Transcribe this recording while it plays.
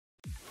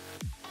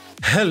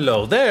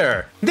Hello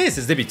there, this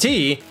is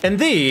DBT, and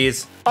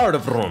these are the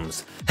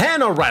rooms.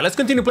 And alright, let's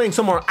continue playing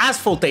some more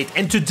Asphalt 8,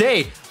 and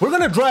today we're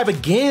gonna drive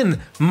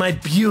again my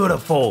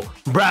beautiful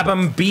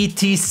Brabham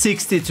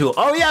BT62.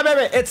 Oh yeah,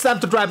 baby, it's time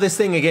to drive this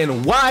thing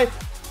again. Why?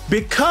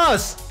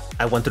 Because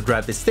I want to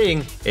drive this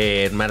thing,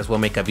 and might as well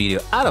make a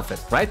video out of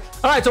it, right?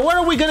 Alright, so what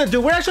are we gonna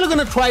do? We're actually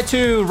gonna try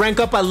to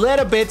rank up a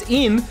little bit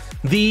in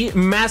the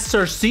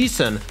Master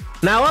Season.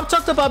 Now, I've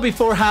talked about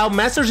before how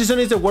Master Season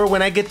is the word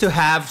when I get to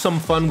have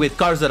some fun with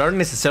cars that aren't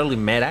necessarily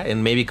meta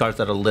and maybe cars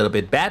that are a little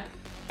bit bad.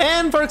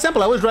 And for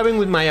example, I was driving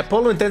with my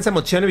Apollo Intensa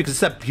Emozione because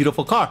it's a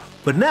beautiful car.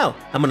 But now,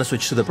 I'm gonna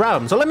switch to the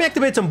Brabham. So let me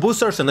activate some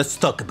boosters and let's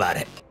talk about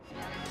it.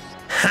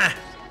 Ha!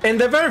 And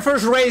the very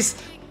first race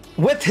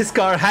with this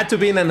car had to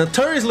be in a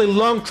notoriously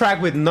long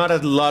track with not a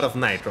lot of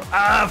nitro.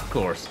 Of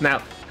course.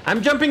 Now,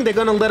 I'm jumping the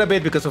gun a little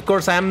bit because of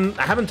course I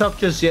haven't talked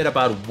just yet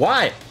about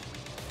why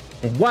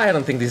I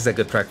don't think this is a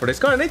good track for this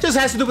car, and it just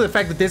has to do with the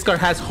fact that this car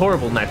has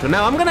horrible nitro.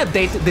 Now, I'm gonna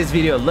date this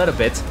video a little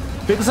bit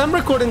because I'm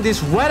recording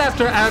this right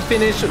after I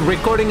finished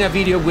recording a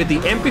video with the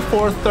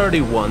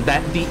MP431,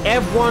 the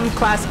F1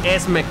 Class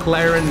S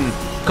McLaren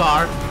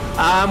car,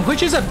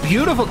 which is a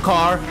beautiful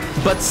car,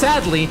 but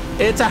sadly,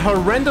 it's a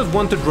horrendous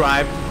one to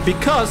drive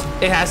because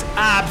it has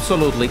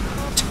absolutely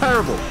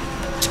terrible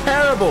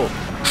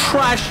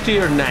trash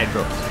tier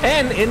nitro.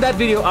 And in that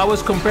video, I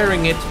was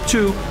comparing it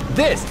to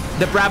this,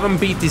 the Brabham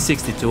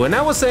BT62, and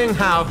I was saying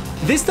how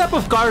this type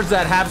of cars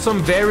that have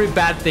some very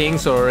bad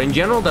things, or in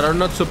general that are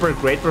not super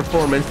great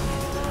performance,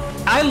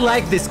 I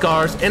like these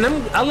cars and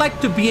I like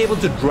to be able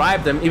to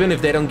drive them even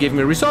if they don't give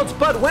me results.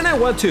 But when I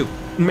want to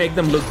make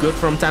them look good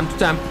from time to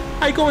time,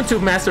 I go into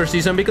Master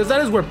Season because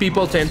that is where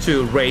people tend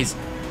to race.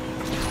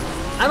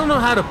 I don't know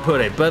how to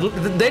put it, but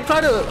they try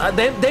to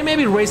they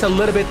maybe race a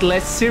little bit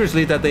less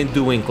seriously than they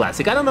do in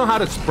Classic. I don't know how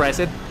to express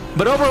it,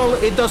 but overall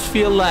it does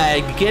feel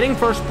like getting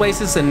first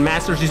places in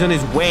Master Season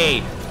is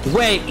way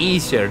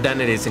easier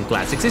than it is in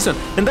Classic Season.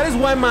 And that is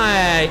why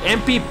my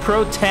MP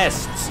Pro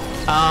tests,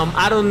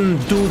 I don't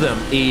do them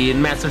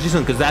in Master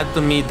Season, because that to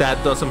me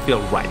that doesn't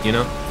feel right, you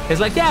know? It's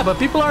like, yeah, but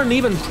people aren't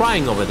even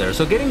trying over there,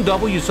 so getting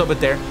W's over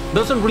there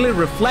doesn't really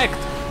reflect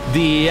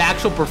the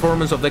actual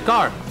performance of the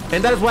car.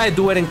 And that is why I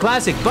do it in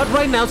Classic. But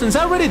right now, since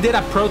I already did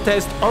a pro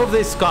test of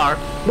this car,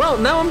 well,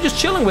 now I'm just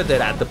chilling with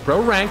it at the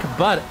pro rank,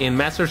 but in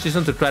Master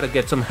Season to try to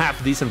get some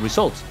half-decent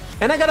results.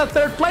 And I got a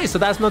third place, so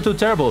that's not too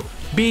terrible.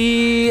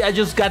 I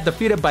just got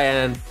defeated by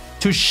an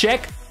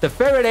Tushek, the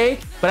Faraday,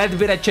 but I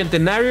defeated a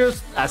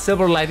Centenarius, a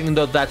Silver Lightning,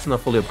 though that's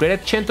not fully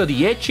upgraded, Cento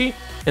Dieci,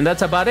 and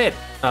that's about it.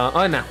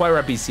 And a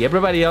Huayra BC.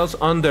 Everybody else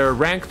under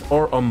ranked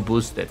or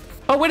unboosted.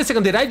 Oh, wait a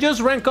second, did I just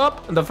rank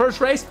up in the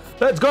first race?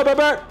 Let's go,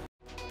 baby!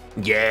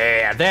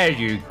 Yeah, there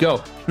you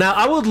go. Now,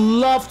 I would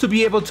love to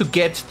be able to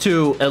get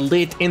to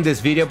Elite in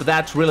this video, but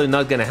that's really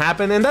not gonna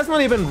happen, and that's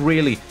not even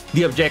really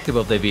the objective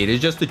of the video.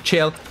 It's just to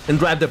chill and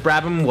drive the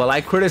Brabham while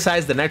I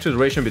criticize the nitro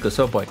duration because,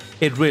 oh boy,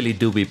 it really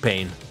do be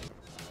pain.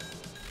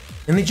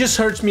 And it just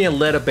hurts me a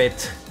little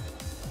bit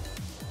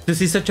to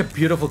see such a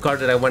beautiful car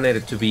that I wanted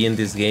it to be in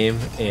this game,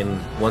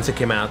 and once it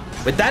came out,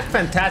 with that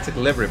fantastic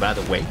livery, by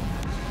the way,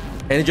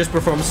 and it just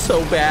performs so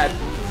bad,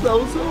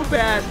 so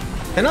bad.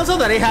 And also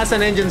that it has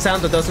an engine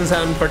sound that doesn't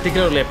sound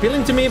particularly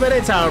appealing to me, but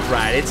it's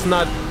alright, it's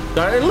not...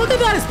 And look at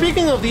that,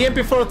 speaking of the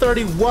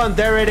MP431,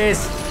 there it is.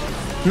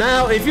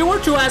 Now, if you were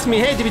to ask me,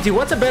 hey DBT,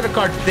 what's a better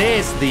car,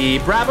 this, the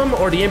Brabham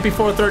or the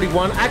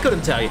MP431, I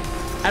couldn't tell you.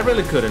 I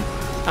really couldn't.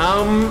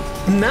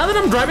 Now that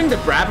I'm driving the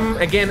Brabham,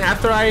 again,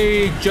 after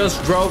I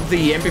just drove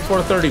the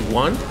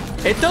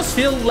MP431, it does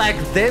feel like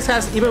this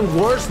has even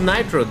worse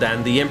nitro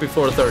than the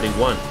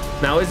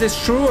MP431. Now, is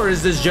this true or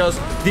is this just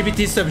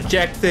DBT's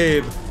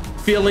subjective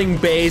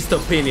feeling-based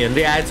opinion?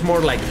 Yeah, it's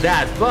more like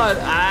that, but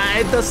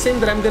it does seem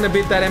that I'm gonna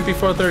beat that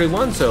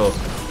MP431, so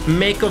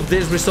make of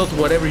this result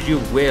whatever you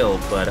will,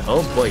 but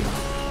oh boy.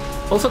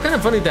 Also kind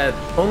of funny that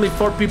only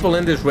 4 people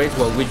in this race,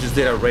 while we just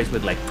did a race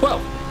with like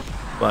 12.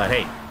 But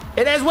hey,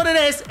 it is what it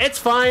is, it's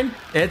fine,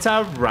 it's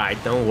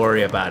alright, don't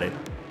worry about it.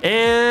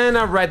 And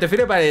alright,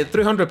 defeated by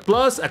 300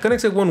 plus, I couldn't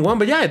say 1-1,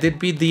 but yeah, I did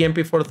beat the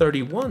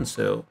MP431,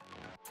 so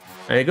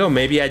there you go,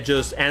 maybe I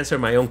just answered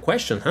my own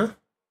question, huh?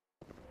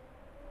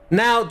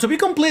 Now, to be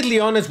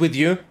completely honest with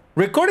you,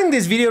 recording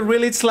this video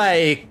really it's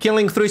like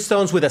killing 3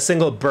 stones with a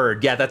single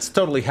bird. Yeah, that's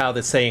totally how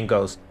the saying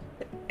goes.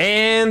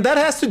 And that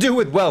has to do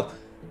with, well,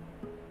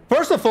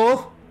 first of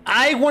all,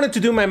 I wanted to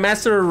do my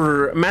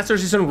Master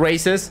Season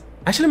races.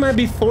 Actually, it might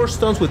be 4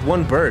 stones with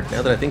 1 bird,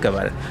 now that I think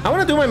about it. I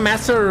want to do my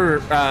Master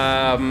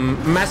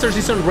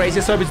Season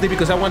races, obviously,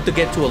 because I want to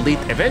get to Elite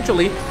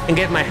eventually and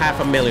get my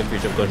 500,000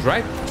 fusion coins,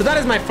 right? So that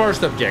is my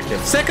first objective.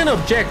 Second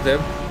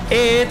objective,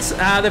 it's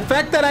the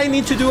fact that I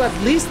need to do at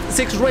least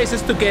 6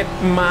 races to get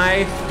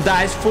my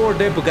dice for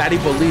the Bugatti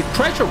Bolide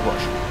Treasure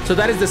Rush. So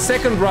that is the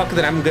second rock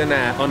that I'm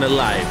gonna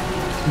unalive.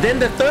 Then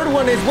the third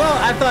one is, well,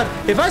 I thought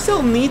if I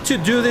still need to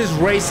do these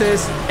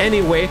races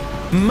anyway,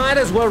 might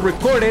as well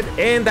record it,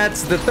 and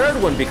that's the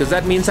third one because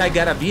that means I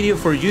got a video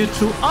for you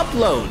to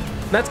upload.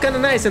 That's kind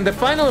of nice. And the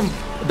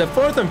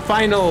fourth and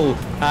final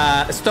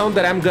stone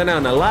that I'm gonna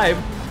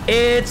unalive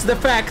it's the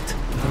fact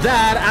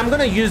that I'm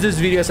gonna use this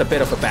video as a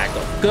bit of a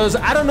backup, because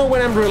I don't know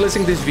when I'm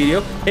releasing this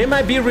video. It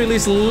might be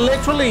released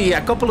literally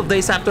a couple of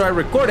days after I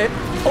record it,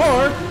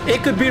 or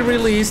it could be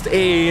released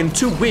in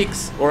 2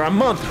 weeks or a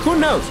month, who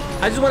knows.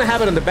 I just want to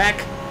have it on the back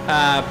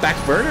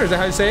burner, is that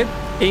how you say it?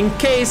 In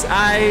case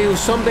I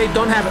someday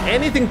don't have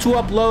anything to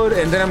upload,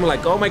 and then I'm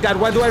like, oh my god,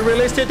 what do I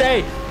release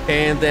today?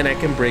 And then I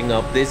can bring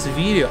up this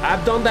video.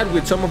 I've done that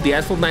with some of the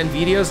Asphalt 9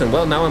 videos, and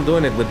well, now I'm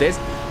doing it with this.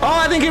 Oh,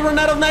 I think he ran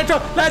out of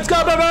nitro. Let's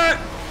go, baby!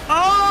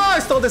 Oh, I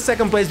stole the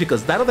second place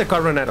because that other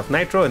car ran out of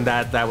nitro, and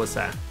that was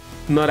a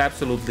not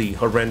absolutely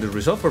horrendous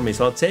result for me,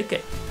 so I'll take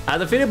it. I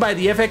defeated by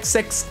the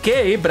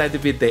FX6K, but I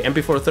defeated the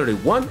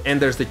MP431, and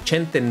there's the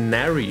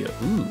Centenario.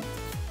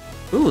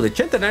 Ooh, the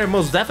Centenario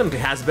most definitely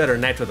has better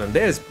nitro than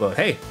this, but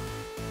hey,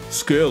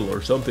 skill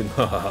or something,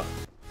 hahaha.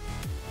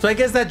 So I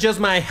guess that's just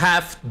my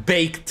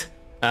half-baked,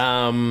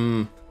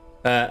 what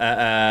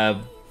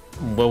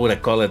would I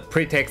call it,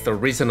 pretext or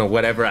reason or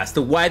whatever as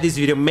to why this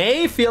video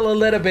may feel a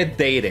little bit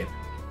dated.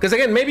 Because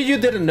again, maybe you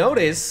didn't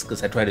notice,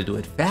 because I try to do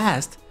it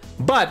fast,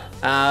 but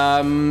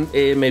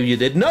maybe you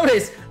did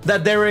notice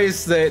that there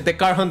is the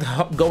car hunt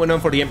going on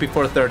for the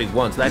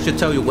MP431, so that should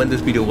tell you when this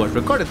video was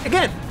recorded.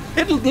 Again,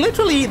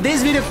 literally,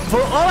 this video,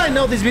 for all I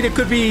know, this video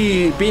could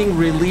be being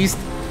released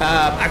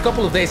a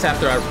couple of days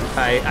after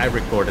I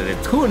recorded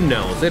it. Who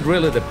knows? It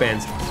really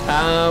depends.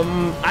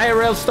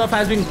 IRL stuff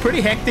has been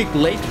pretty hectic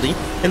lately,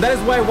 and that is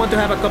why I want to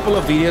have a couple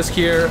of videos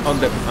here on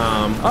the...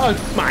 oh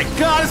my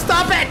god,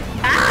 stop it!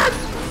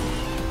 Ah!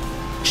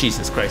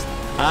 Jesus Christ.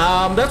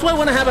 That's why I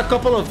want to have a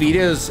couple of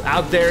videos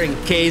out there in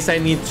case I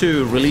need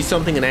to release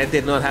something and I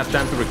did not have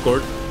time to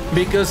record.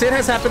 Because it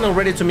has happened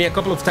already to me a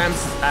couple of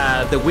times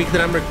the week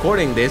that I'm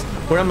recording this,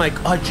 where I'm like,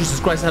 oh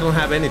Jesus Christ, I don't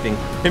have anything.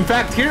 In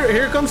fact,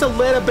 here comes a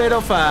little bit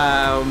of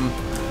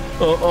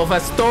a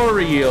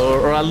story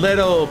or a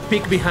little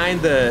peek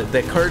behind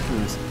the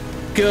curtains.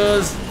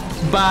 Because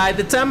by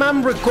the time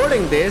I'm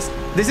recording this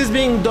is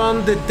being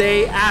done the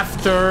day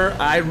after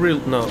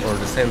or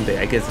the same day,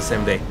 I guess the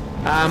same day.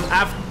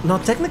 No,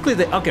 technically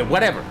okay,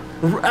 whatever.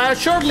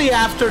 Shortly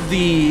after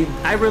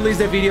I released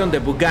a video on the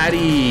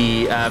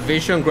Bugatti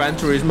Vision Gran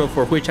Turismo,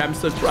 for which I'm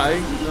still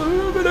trying.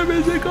 I'm an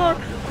amazing car.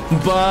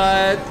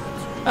 But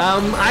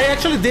I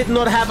actually did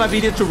not have a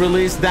video to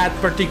release that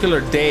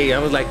particular day. I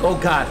was like, oh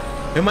god,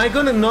 am I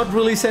gonna not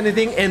release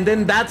anything? And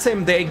then that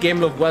same day,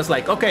 GameLove was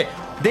like, okay,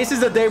 this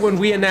is the day when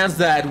we announced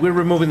that we're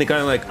removing the car.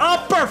 I'm like,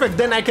 oh perfect,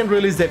 then I can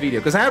release the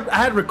video. Because I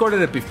had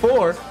recorded it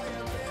before,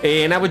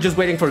 and I was just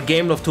waiting for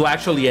GameLove to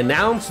actually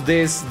announce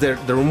the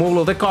removal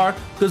of the car,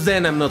 because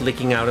then I'm not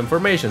leaking out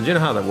information. You know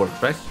how that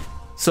works, right?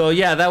 So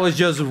yeah, that was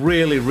just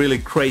really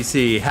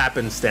crazy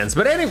happenstance.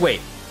 But anyway,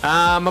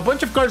 a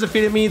bunch of cars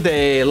defeated me: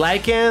 the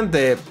Lycan,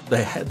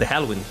 the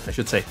Halloween, I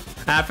should say,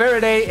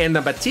 Faraday, and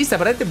the Batista.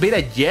 But I beat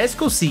a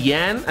Jesco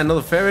Cyan,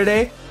 another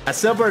Faraday, a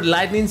Silver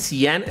Lightning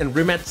Cyan, and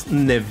Rematch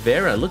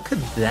Nevera. Look at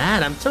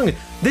that! I'm telling you,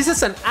 this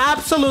is an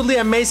absolutely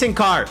amazing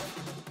car.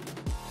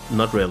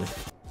 Not really.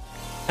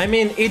 I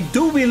mean, it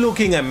do be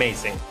looking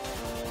amazing,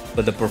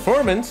 but the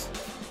performance,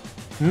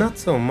 not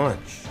so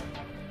much.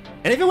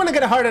 And if you want to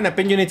get a hard-on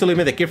opinion, you need to leave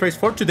me the key phrase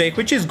for today,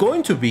 which is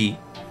going to be,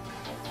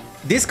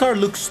 this car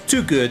looks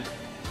too good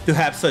to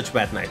have such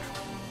bad nitro.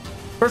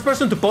 First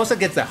person to post it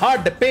gets the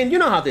hard, the pin, you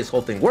know how this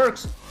whole thing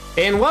works.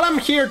 And while I'm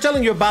here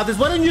telling you about this,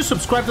 why don't you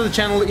subscribe to the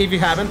channel if you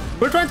haven't?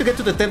 We're trying to get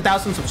to the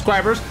 10,000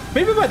 subscribers.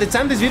 Maybe by the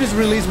time this video is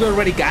released, we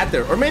already got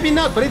there. Or maybe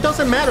not, but it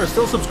doesn't matter.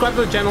 Still subscribe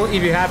to the channel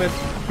if you haven't.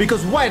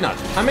 Because why not?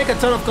 I make a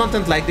ton of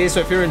content like this,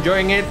 so if you're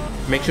enjoying it,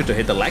 make sure to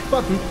hit the like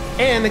button.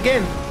 And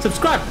again,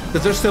 subscribe,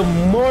 because there's still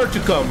more to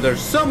come. There's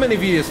so many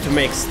videos to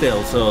make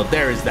still, so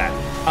there is that.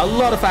 A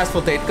lot of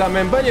Asphalt 8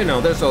 coming, but you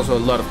know, there's also a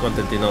lot of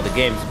content in other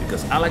games,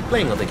 because I like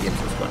playing other games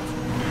as well.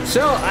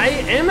 So, I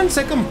am in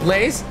second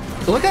place.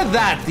 Look at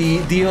that,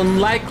 the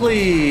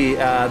unlikely,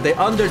 the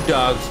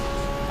underdogs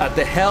at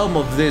the helm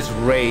of this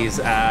race.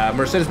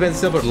 Mercedes-Benz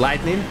Silver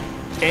Lightning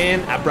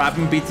and a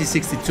Brabham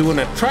BT62 on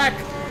a track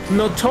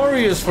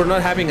notorious for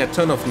not having a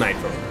ton of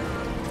nitro.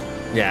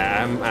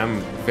 Yeah,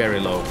 I'm very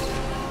low,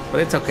 but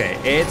it's okay,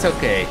 it's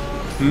okay.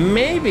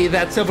 Maybe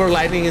that Silver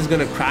Lightning is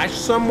gonna crash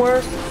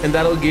somewhere, and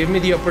that'll give me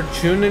the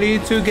opportunity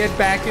to get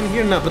back in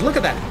here. No, but look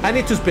at that, I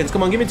need 2 spins.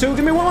 Come on, give me 2,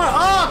 give me 1 more.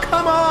 Oh,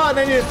 come on,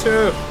 I need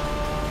 2.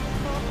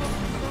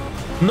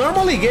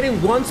 Normally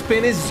getting 1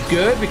 spin is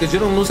good because you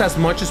don't lose as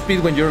much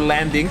speed when you're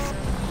landing,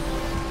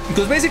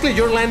 because basically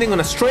you're landing on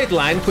a straight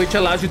line, which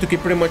allows you to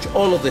keep pretty much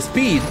all of the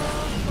speed,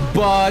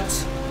 but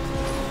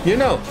you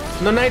know,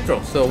 no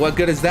nitro, so what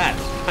good is that?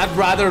 I'd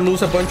rather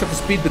lose a bunch of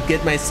speed but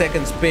get my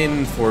second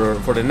spin for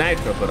the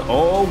nitro, but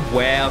oh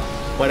well,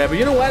 whatever.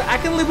 You know what, I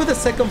can live with a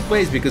second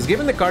place, because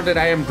given the car that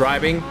I am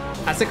driving,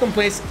 a second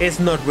place is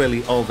not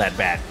really all that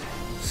bad.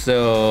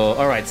 So,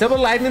 alright, Silver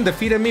Lightning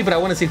defeated me, but I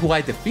want to see who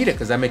I defeated,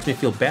 because that makes me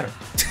feel better.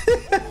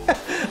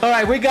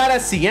 Alright, we got a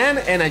Cyan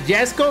and a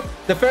Jesco.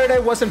 The Faraday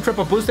wasn't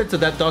triple boosted, so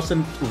that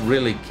doesn't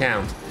really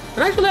count.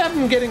 And actually, I've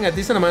been getting a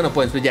decent amount of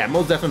points, but yeah,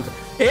 most definitely.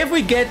 If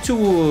we get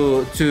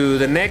to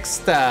the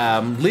next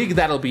league,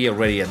 that'll be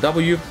already a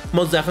W.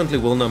 Most definitely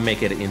will not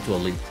make it into a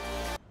league.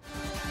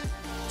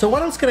 So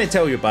what else can I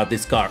tell you about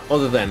this car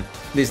other than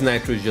this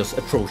Nitro is just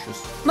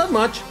atrocious? Not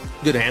much.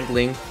 Good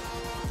handling,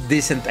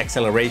 decent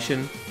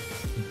acceleration,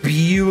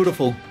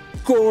 beautiful,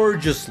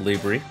 gorgeous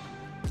livery.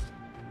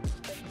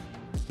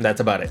 That's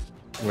about it.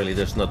 Really,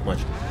 there's not much.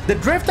 The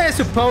drift, I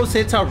suppose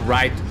it's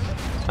alright.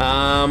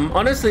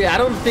 Honestly, I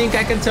don't think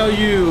I can tell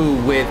you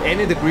with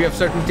any degree of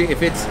certainty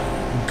if it's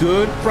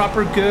good,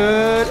 proper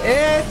good.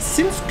 It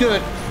seems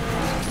good.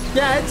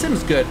 Yeah, it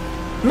seems good.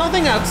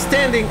 Nothing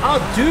outstanding. Oh,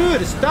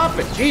 dude, stop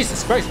it.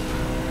 Jesus Christ.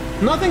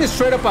 Nothing is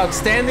straight up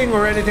outstanding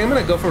or anything. I'm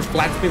gonna go for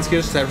flat spins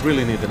here since I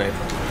really need the Nitro.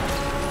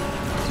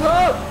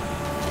 Whoa!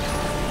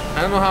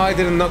 I don't know how I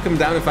didn't knock him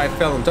down if I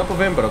fell on top of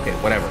him, but okay,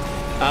 whatever.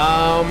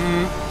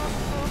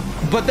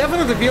 But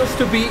definitely feels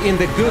to be in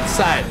the good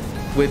side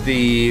with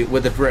the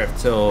drift.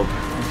 So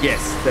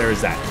yes, there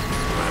is that.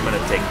 I'm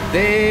gonna take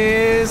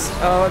this.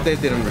 Oh, they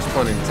didn't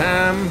respond in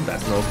time.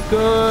 That's no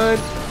good.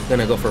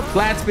 Gonna go for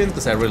flat spins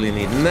because I really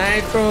need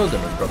Nitro.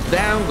 Gonna drop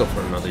down, go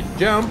for another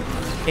jump,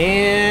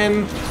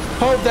 and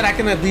hope that I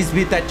can at least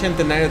beat that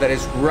Centenario that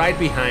is right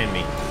behind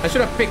me. I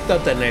should have picked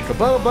up that Nitro,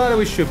 but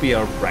we should be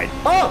alright.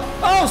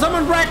 Oh,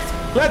 someone wrecked!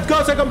 Let's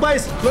go second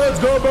place! Let's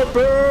go,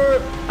 baby!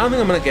 I don't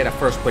think I'm gonna get a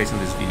first place in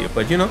this video,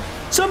 but you know,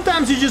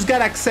 sometimes you just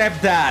gotta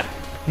accept that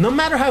no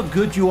matter how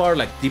good you are,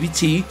 like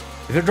DBT,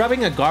 if you're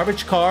driving a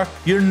garbage car,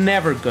 you're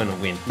never gonna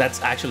win.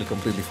 That's actually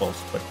completely false,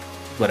 but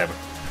whatever.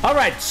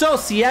 Alright, so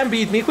Cian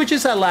beat me, which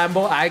is a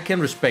Lambo. I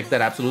can respect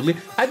that, absolutely.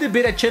 I did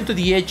beat a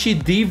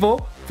 110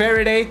 Divo,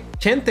 Faraday,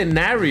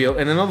 Centenario,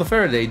 and another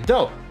Faraday,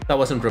 though that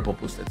wasn't triple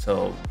boosted,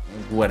 so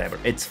whatever,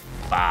 it's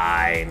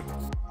fine.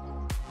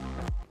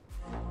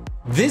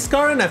 This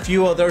car and a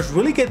few others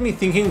really get me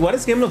thinking, what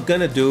is Gameloft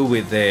gonna do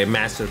with the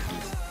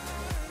masterpiece?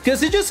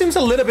 Because it just seems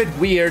a little bit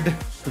weird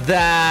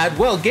that,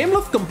 well,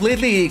 Gameloft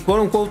completely,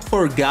 quote-unquote,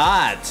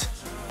 forgot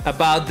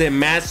about the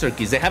master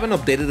keys. They haven't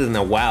updated it in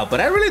a while,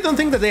 but I really don't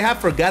think that they have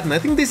forgotten. I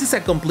think this is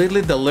a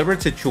completely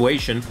deliberate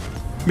situation,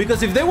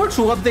 because if they were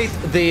to update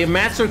the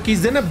master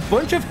keys, then a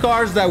bunch of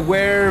cars that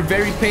were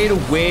very pay to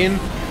win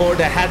or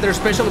that had their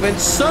special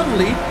events,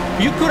 suddenly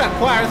you could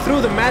acquire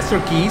through the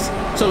master keys,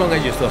 so long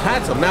as you still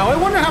had some. Now, I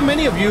wonder how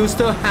many of you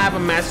still have a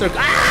master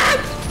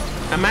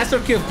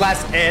key of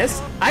class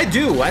S. I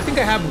do. I think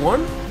I have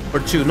one or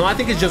two. No, I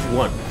think it's just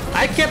one.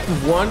 I kept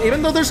one,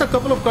 even though there's a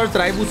couple of cars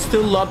that I would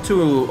still love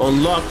to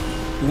unlock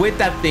with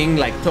that thing,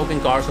 like token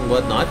cars and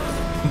whatnot.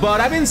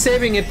 But I've been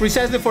saving it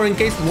precisely for in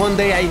case one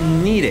day I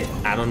need it.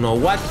 I don't know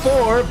what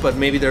for, but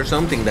maybe there's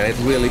something that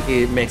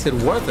it makes it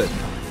worth it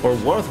or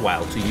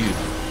worthwhile to use.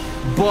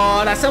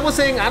 But as I was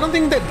saying, I don't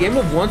think that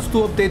Gameloft wants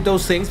to update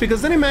those things,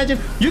 because then imagine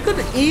you could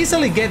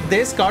easily get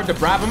this car, the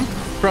Brabham,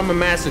 from a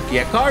master key,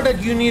 a car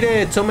that you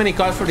needed so many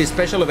cars for the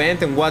special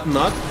event and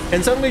whatnot,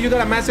 and suddenly you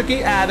got a master key,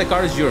 the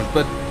car is yours.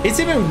 But it's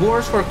even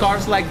worse for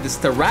cars like the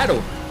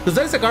Sterrato, because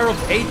that is a car of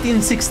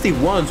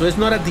 1861, so it's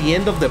not at the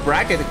end of the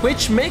bracket,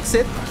 which makes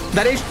it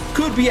that it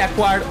could be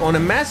acquired on a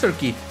master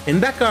key,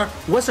 and that car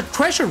was a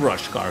treasure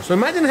rush car. So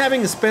imagine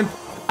having spent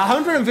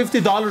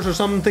 $150 or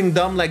something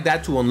dumb like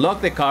that to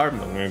unlock the car,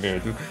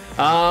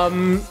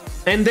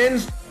 and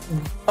then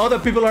other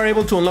people are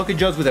able to unlock it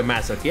just with a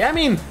master key. I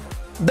mean,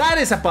 that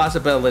is a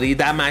possibility.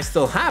 That might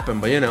still happen,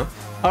 but you know.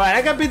 Alright,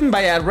 I got beaten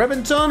by a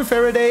Reventon,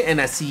 Faraday, and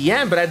a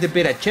Cian, but I did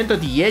beat a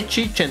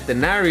 110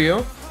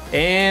 Centenario,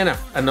 and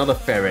another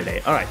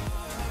Faraday. Alright,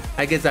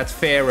 I guess that's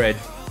fair.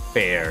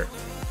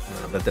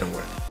 No, that didn't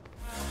work.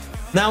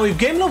 Now, if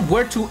Gameloft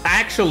were to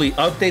actually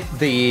update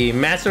the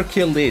master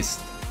key list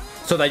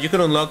so that you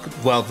can unlock,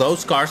 well,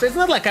 those cars, it's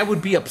not like I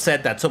would be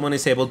upset that someone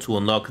is able to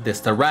unlock the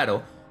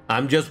Sterrato.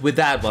 I'm just with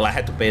that, well, I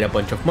had to pay a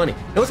bunch of money.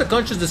 It was a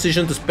conscious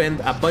decision to spend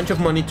a bunch of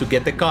money to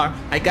get the car.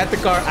 I got the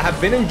car, I have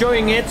been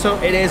enjoying it, so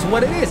it is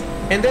what it is.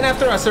 And then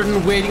after a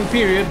certain waiting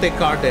period, the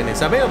car then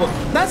is available.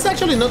 That's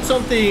actually not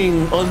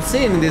something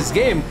unseen in this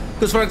game,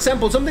 because for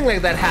example, something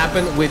like that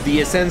happened with the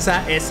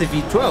Essenza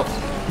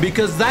SV12,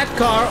 because that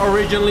car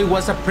originally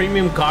was a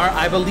premium car,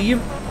 I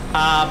believe,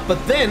 but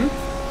then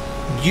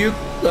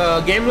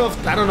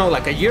Gameloft, I don't know,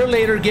 like a year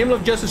later,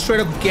 Gameloft just straight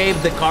up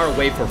gave the car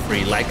away for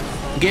free, like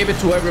gave it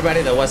to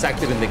everybody that was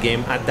active in the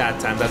game at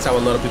that time. That's how a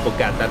lot of people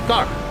got that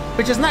car,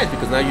 which is nice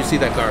because now you see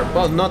that car.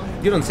 Well,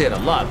 you don't see it a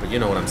lot, but you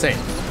know what I'm saying.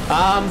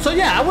 So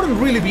yeah, I wouldn't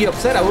really be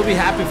upset. I would be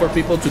happy for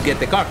people to get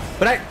the car.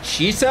 But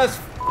Jesus,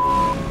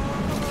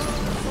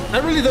 I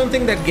really don't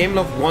think that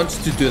Gameloft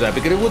wants to do that,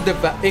 because it would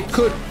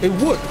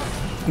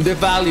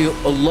devalue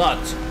a lot.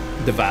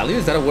 Devalue,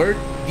 is that a word?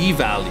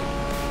 Devalue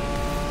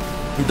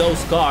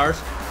those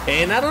cars.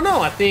 And I don't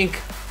know, I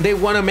think they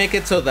want to make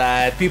it so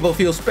that people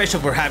feel special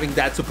for having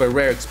that super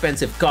rare,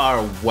 expensive car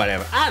or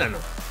whatever. I don't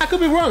know. I could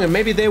be wrong, and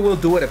maybe they will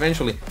do it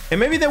eventually. And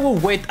maybe they will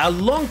wait a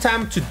long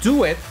time to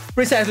do it,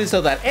 precisely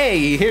so that,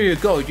 hey, here you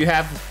go. You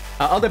have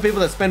other people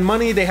that spend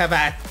money. They have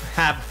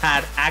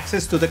had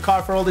access to the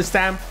car for all this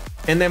time.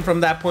 And then from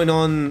that point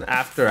on,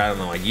 after, I don't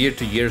know, a year,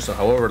 2 years, or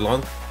however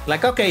long,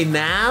 Like, okay,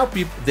 now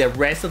the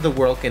rest of the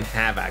world can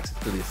have access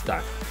to this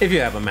car if you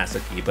have a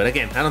master key. But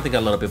again, I don't think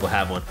a lot of people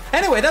have one.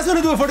 Anyway, that's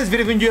gonna do it for this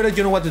video. If you enjoyed it,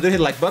 you know what to do. Hit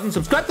the like button,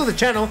 subscribe to the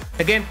channel,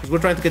 again, because we're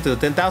trying to get to the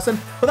 10,000.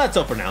 But that's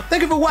all for now.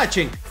 Thank you for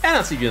watching, and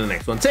I'll see you in the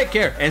next one. Take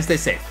care and stay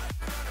safe.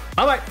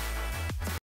 Bye-bye.